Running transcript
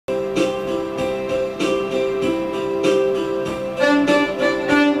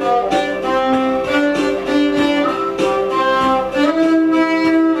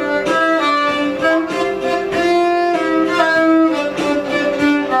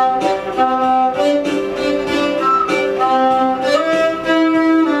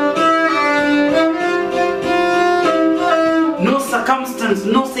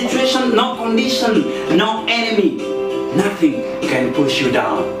opposition, no enemy, nothing can push you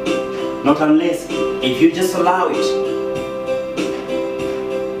down. Not unless if you just allow it.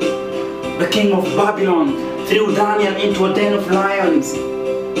 The king of Babylon threw Daniel into a den of lions.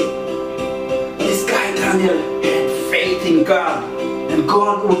 This guy Daniel had faith in God, and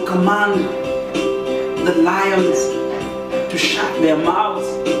God would command the lions to shut their mouths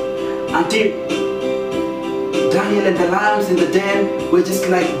until Daniel and the lions in the den were just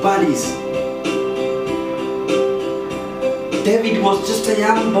like buddies. David was just a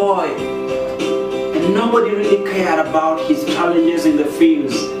young boy, and nobody really cared about his challenges in the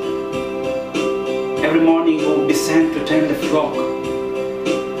fields. Every morning he would be sent to tend the flock.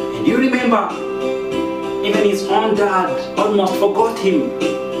 And you remember, even his own dad almost forgot him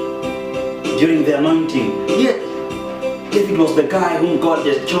during the anointing. Yet, David was the guy whom God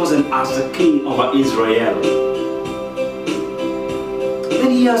had chosen as the king over Israel.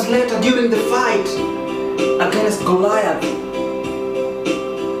 Then years later, during the fight against Goliath,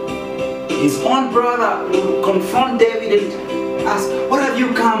 his own brother would confront David and ask, "What have you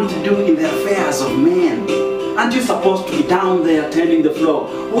come to do in the affairs of men? Aren't you supposed to be down there tending the flock?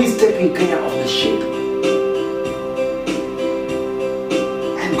 Who is taking care of the sheep?"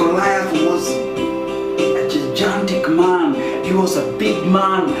 And Goliath was a gigantic man. He was a big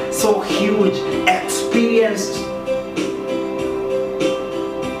man, so huge, experienced.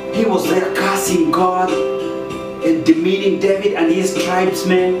 He was there cursing God and demeaning David and his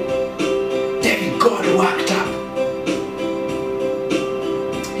tribesmen. David got worked up.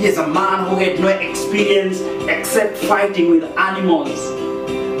 He is a man who had no experience except fighting with animals.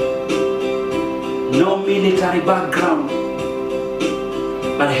 No military background.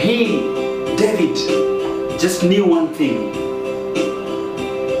 But he, David, just knew one thing.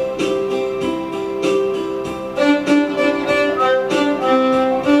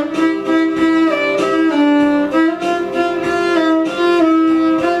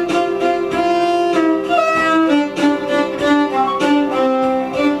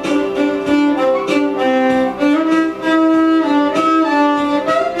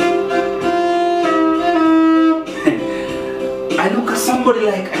 I look at somebody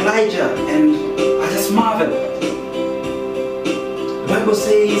like Elijah and I just marvel. The Bible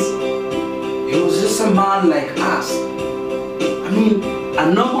says he was just a man like us. I mean, a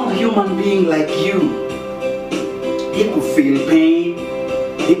normal human being like you. He could feel pain,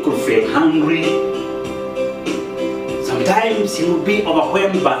 he could feel hungry. Sometimes he would be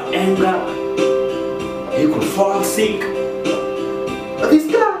overwhelmed by anger. He could fall sick. But this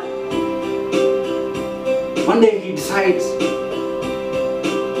guy, one day he decides,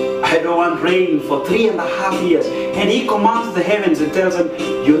 I don't want rain for 3.5 years. And he commands the heavens and tells them,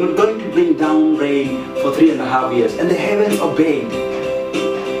 you're not going to bring down rain for 3.5 years. And the heavens obeyed.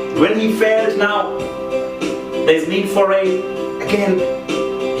 When he felt now there's need for rain, again,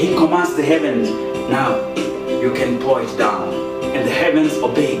 he commands the heavens, now you can pour it down. And the heavens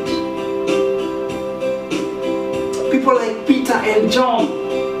obeyed. People like Peter and John,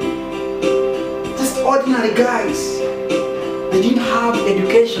 just ordinary guys. They didn't have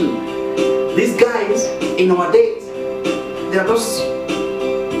education. These guys, in our days, they are those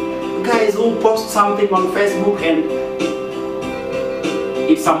guys who post something on Facebook and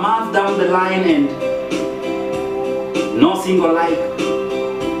it's a month down the line and no single like,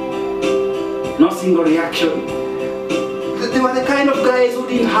 no single reaction. They were the kind of guys who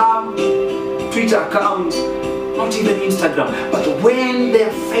didn't have Twitter accounts, not even Instagram. But when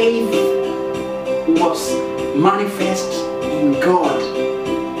their faith was manifest in God,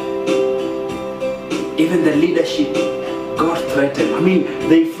 even the leadership got threatened. I mean,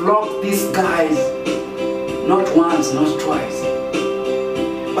 they flogged these guys not once, not twice.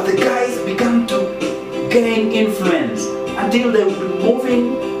 But the guys began to gain influence until they would be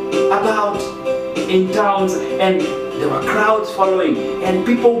moving about in towns and there were crowds following, and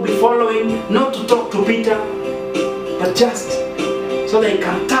people would be following not to talk to Peter, but just so they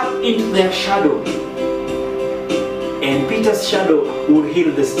can tap into their shadow. And Peter's shadow would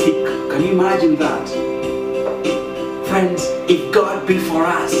heal the sick. Can you imagine that? Friends, if God be for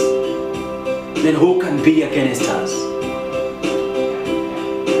us, then who can be against us?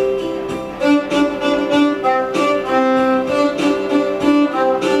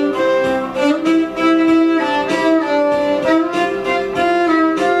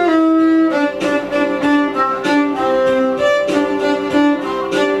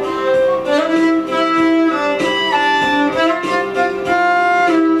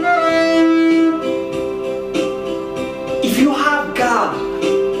 If you have God,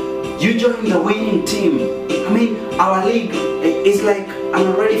 you join the winning team. I mean, our an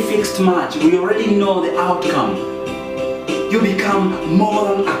already fixed match. We already know the outcome. You become more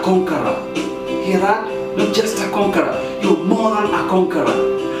than a conqueror. Hear that? Not just a conqueror. You're more than a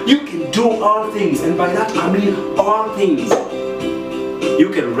conqueror. You can do all things, and by that I mean all things.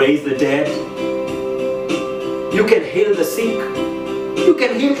 You can raise the dead. You can heal the sick. You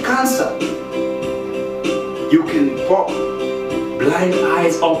can heal cancer. You can pop blind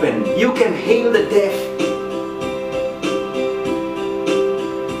eyes open. You can heal the deaf.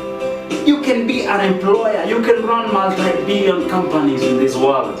 You can be an employer. You can run multi-billion companies in this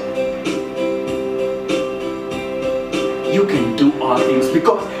world. You can do all things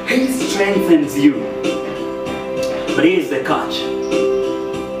because He strengthens you. But here's the catch.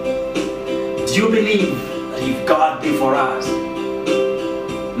 Do you believe that if God be for us,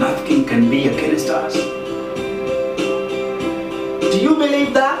 nothing can be against us? Do you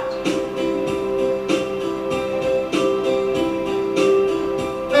believe that?